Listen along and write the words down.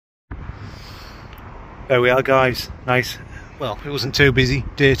There we are, guys. Nice. Well, it wasn't too busy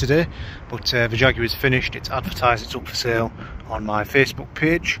day today, but the Jaguar is finished. It's advertised, it's up for sale on my Facebook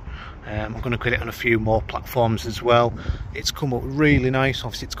page. I'm going to get it on a few more platforms as well. It's come up really nice.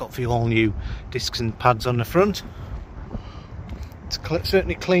 Obviously it's got a few all new discs and pads on the front. It's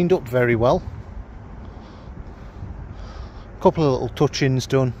certainly cleaned up very well. A couple of little touch-ins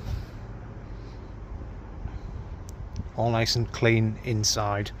done. All nice and clean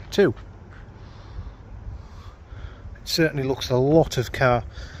inside too. It certainly looks a lot of car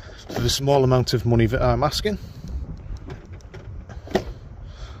for the small amount of money that I'm asking.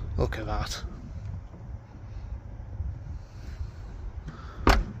 Look at that.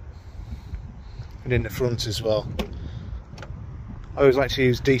 And in the front as well. I always like to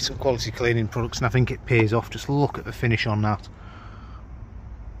use decent quality cleaning products, and I think it pays off. Just look at the finish on that.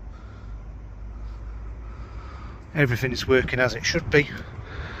 Everything is working as it should be.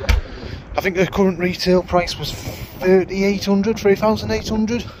 I think the current retail price was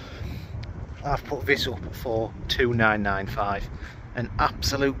 3,800. I've put this up for 2,995. An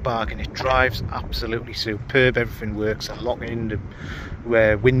absolute bargain. It drives absolutely superb. Everything works. I lock in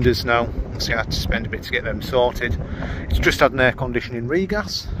the windows now. See, I had to spend a bit to get them sorted. It's just had an air conditioning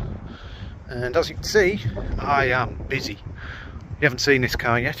regas, and as you can see, I am busy. You haven't seen this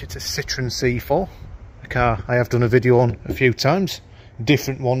car yet. It's a Citoren C4, a car I have done a video on a few times.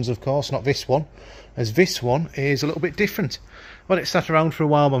 Different ones, of course, not this one, as this one is a little bit different. Well, it's sat around for a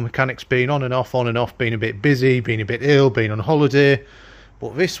while. My mechanic's been on and off, been a bit busy, been a bit ill, been on holiday.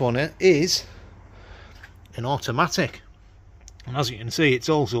 But this one is an automatic. And as you can see, it's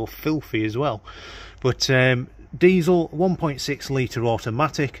also filthy as well. But diesel 1.6 litre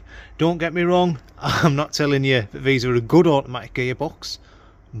automatic. Don't get me wrong, I'm not telling you that these are a good automatic gearbox,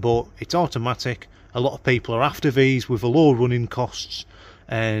 but it's automatic. A lot of people are after these with the low running costs,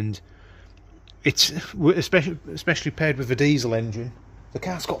 and it's especially paired with the diesel engine. The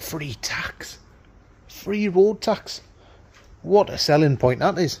car's got free tax, free road tax. What a selling point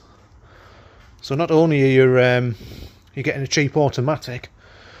that is. So not only are you're getting a cheap automatic,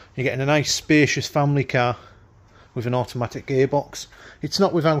 you're getting a nice spacious family car with an automatic gearbox. It's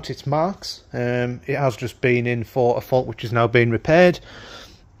not without its marks. It has just been in for a fault which is now being repaired.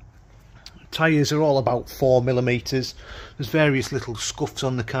 Tyres are all about 4mm. There's various little scuffs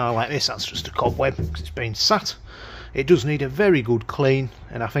on the car like this. That's just a cobweb because it's been sat. It does need a very good clean,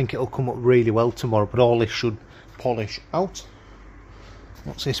 and I think it'll come up really well tomorrow, but all this should polish out.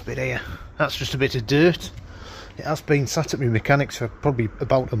 What's this bit here? That's just a bit of dirt. It has been sat at my mechanics for probably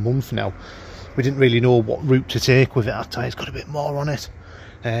about a month now. We didn't really know what route to take with it. That tyre's got a bit more on it.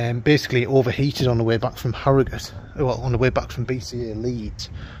 Basically it overheated on the way back from Harrogate, well, on the way back from BCA Leeds,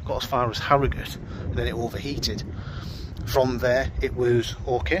 got as far as Harrogate, and then it overheated. From there it was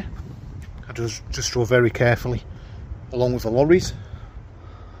okay. I just drove very carefully along with the lorries,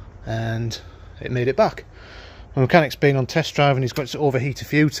 and it made it back. My mechanic's been on test drive and he's got to overheat a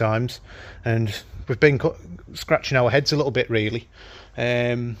few times, and we've been scratching our heads a little bit really.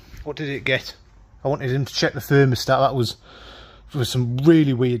 What did it get? I wanted him to check the thermostat. That was for some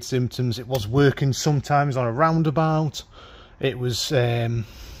really weird symptoms. It was working sometimes on a roundabout. It was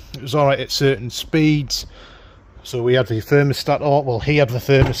alright at certain speeds. So we had the thermostat off. Well, he had the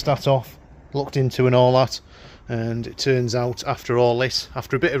thermostat off, looked into and all that, and it turns out after all this,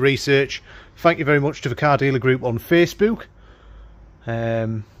 after a bit of research, thank you very much to the car dealer group on Facebook.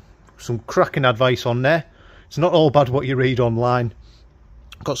 Some cracking advice on there. It's not all bad what you read online.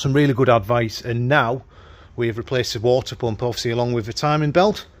 Got some really good advice, and now we have replaced the water pump, obviously, along with the timing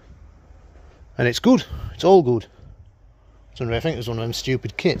belt, and it's good. It's all good. I think there's one of them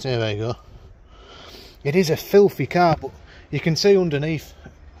stupid kits. There you go. It is a filthy car, but you can see underneath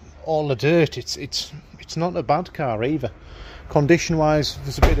all the dirt. It's not a bad car either. Condition wise,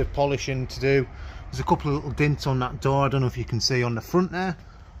 there's a bit of polishing to do. There's a couple of little dints on that door. I don't know if you can see on the front there,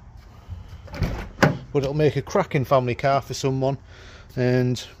 but it'll make a cracking family car for someone,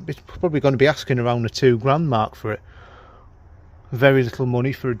 and it's probably going to be asking around the £2,000 mark for it. Very little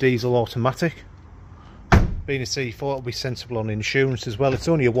money for a diesel automatic. Being a C4, it'll be sensible on insurance as well. It's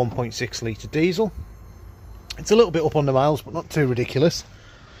only a 1.6 litre diesel. It's a little bit up on the miles, but not too ridiculous.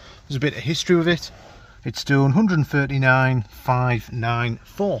 There's a bit of history with it. It's done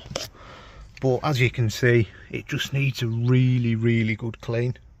 139,594, but as you can see, it just needs a really good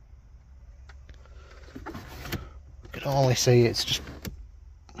clean. Look at all this here. It's just,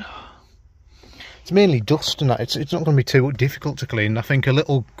 it's mainly dust and that. It's not going to be too difficult to clean. I think a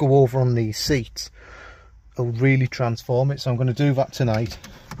little go over on these seats will really transform it, so I'm going to do that tonight.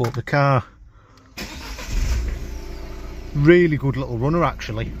 But the car, really good little runner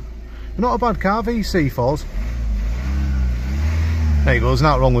actually. Not a bad car, these C4s. There you go, there's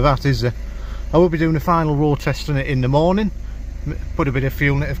nothing wrong with that, is there? I will be doing a final road test on it in the morning, put a bit of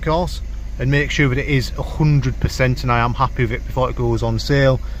fuel in it of course, and make sure that it is 100% and I am happy with it before it goes on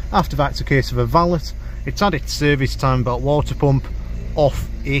sale. After that it's a case of a valet. It's had its service time belt water pump, off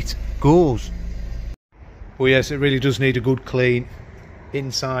it goes. Well yes, it really does need a good clean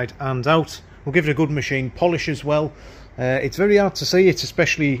inside and out. We'll give it a good machine polish as well. It's very hard to see it,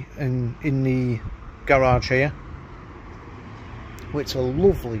 especially in the garage here. Well, it's a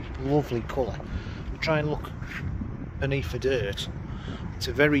lovely, lovely colour. Try and look beneath the dirt. It's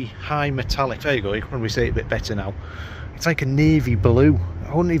a very high metallic. There you go, when we see it a bit better now. It's like a navy blue.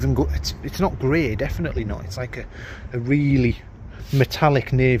 I wouldn't even go. It's not grey, definitely not. It's like a really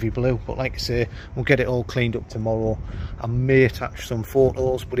metallic navy blue. But like I say, we'll get it all cleaned up tomorrow. I may attach some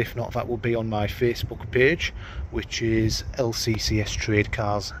photos, but if not, that will be on my Facebook page, which is LCCS Trade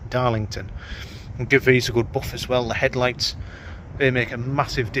Cars Darlington. And give these a good buff as well. The headlights, they make a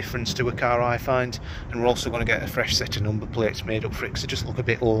massive difference to a car, I find, and we're also going to get a fresh set of number plates made up for it because they just look a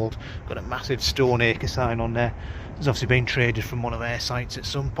bit old. Got a massive Stone Acre sign on there. It's obviously been traded from one of their sites at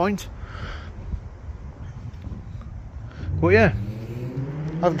some point. But yeah,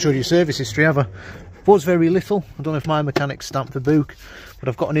 I haven't showed you service history, have I? Was very little. I don't know if my mechanic stamped the book, but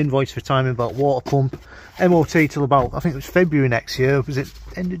I've got an invoice for timing belt water pump, MOT till about, I think it was February next year. Was it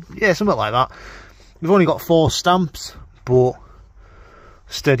ended? Yeah, something like that. We've only got 4 stamps, but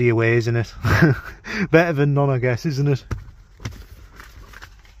steady away, isn't it? Better than none, I guess, isn't it?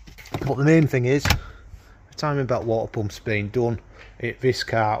 But the main thing is, the timing belt water pump's been done. This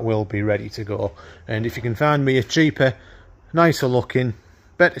car will be ready to go. And if you can find me a cheaper, nicer looking,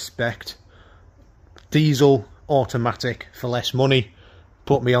 better spec'd diesel automatic for less money,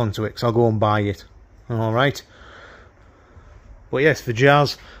 put me onto it, because I'll go and buy it. Alright. But yes, the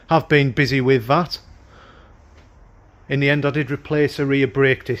Jazz have been busy with that. In the end, I did replace the rear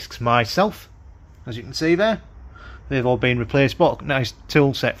brake discs myself, as you can see there. They've all been replaced. But nice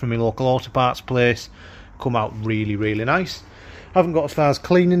tool set from my local auto parts place. Come out really, really nice. Haven't got as far as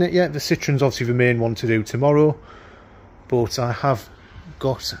cleaning it yet. The Citroen's obviously the main one to do tomorrow. But I have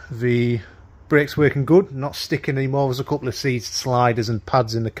got the brakes working good, not sticking anymore. There's a couple of seat sliders and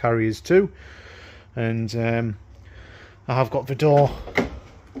pads in the carriers too. And I have got the door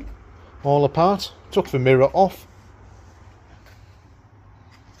all apart. Took the mirror off.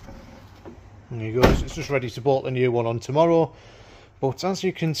 There you go, it's just ready to bolt the new one on tomorrow. But as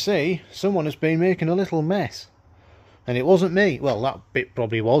you can see, someone has been making a little mess. And it wasn't me. Well, that bit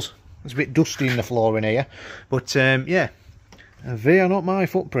probably was. It's a bit dusty in the floor in here. But yeah, they are not my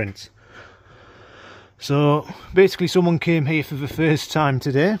footprints. So basically someone came here for the first time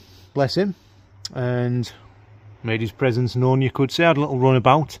today, bless him, and made his presence known, you could say. Had a little run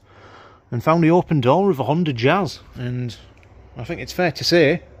about and found the open door of a Honda Jazz. And I think it's fair to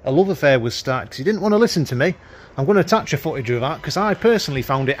say a love affair was started because he didn't want to listen to me. I'm going to attach a footage of that because I personally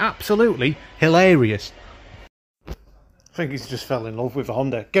found it absolutely hilarious. I think he's just fell in love with a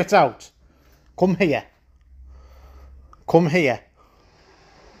Honda. Get out! Come here! Come here!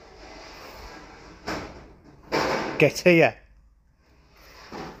 Get here!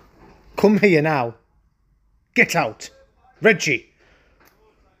 Come here now! Get out! Reggie!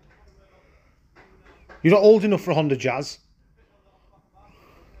 You're not old enough for a Honda Jazz.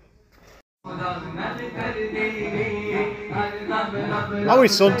 Oh,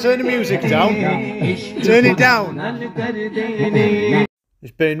 his son, turn the music down. Turn it down.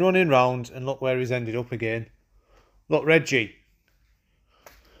 He's been running round and look where he's ended up again. Look, Reggie.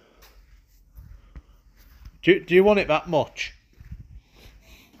 Do you want it that much?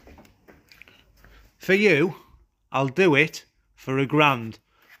 For you, I'll do it for £1,000.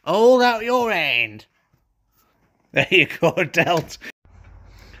 Hold out your hand. There you go, dealt.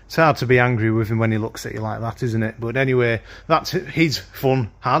 It's hard to be angry with him when he looks at you like that, isn't it? But anyway, that's his fun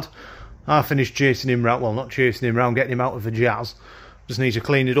had. I finished chasing him round, well, not chasing him round, getting him out of the Jazz. Just need to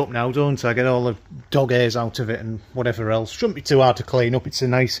clean it up now, don't I? Get all the dog hairs out of it and whatever else. Shouldn't be too hard to clean up. It's a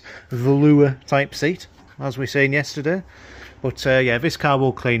nice velour type seat, as we seen yesterday. But yeah, this car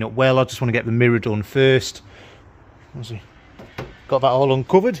will clean up well. I just want to get the mirror done first. Got that all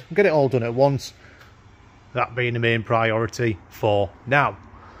uncovered. Get it all done at once. That being the main priority for now.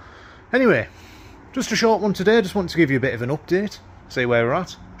 Anyway, just a short one today. Just wanted to give you a bit of an update, see where we're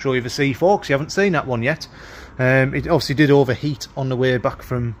at, show you the C4 because you haven't seen that one yet. It obviously did overheat on the way back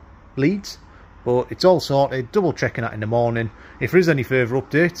from Leeds, but it's all sorted. Double checking that in the morning. If there is any further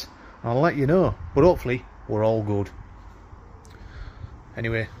updates, I'll let you know, but hopefully we're all good.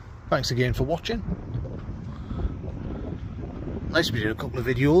 Anyway, thanks again for watching. unless we do a couple of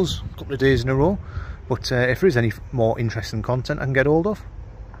videos, a couple of days in a row. But if there is any more interesting content I can get hold of,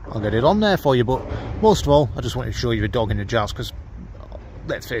 I'll get it on there for you. But most of all, I just wanted to show you a dog in a jazz, because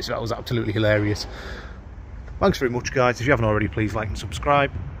let's face it, that was absolutely hilarious. Thanks very much, guys. If you haven't already, please like and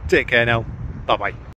subscribe. Take care now. Bye bye.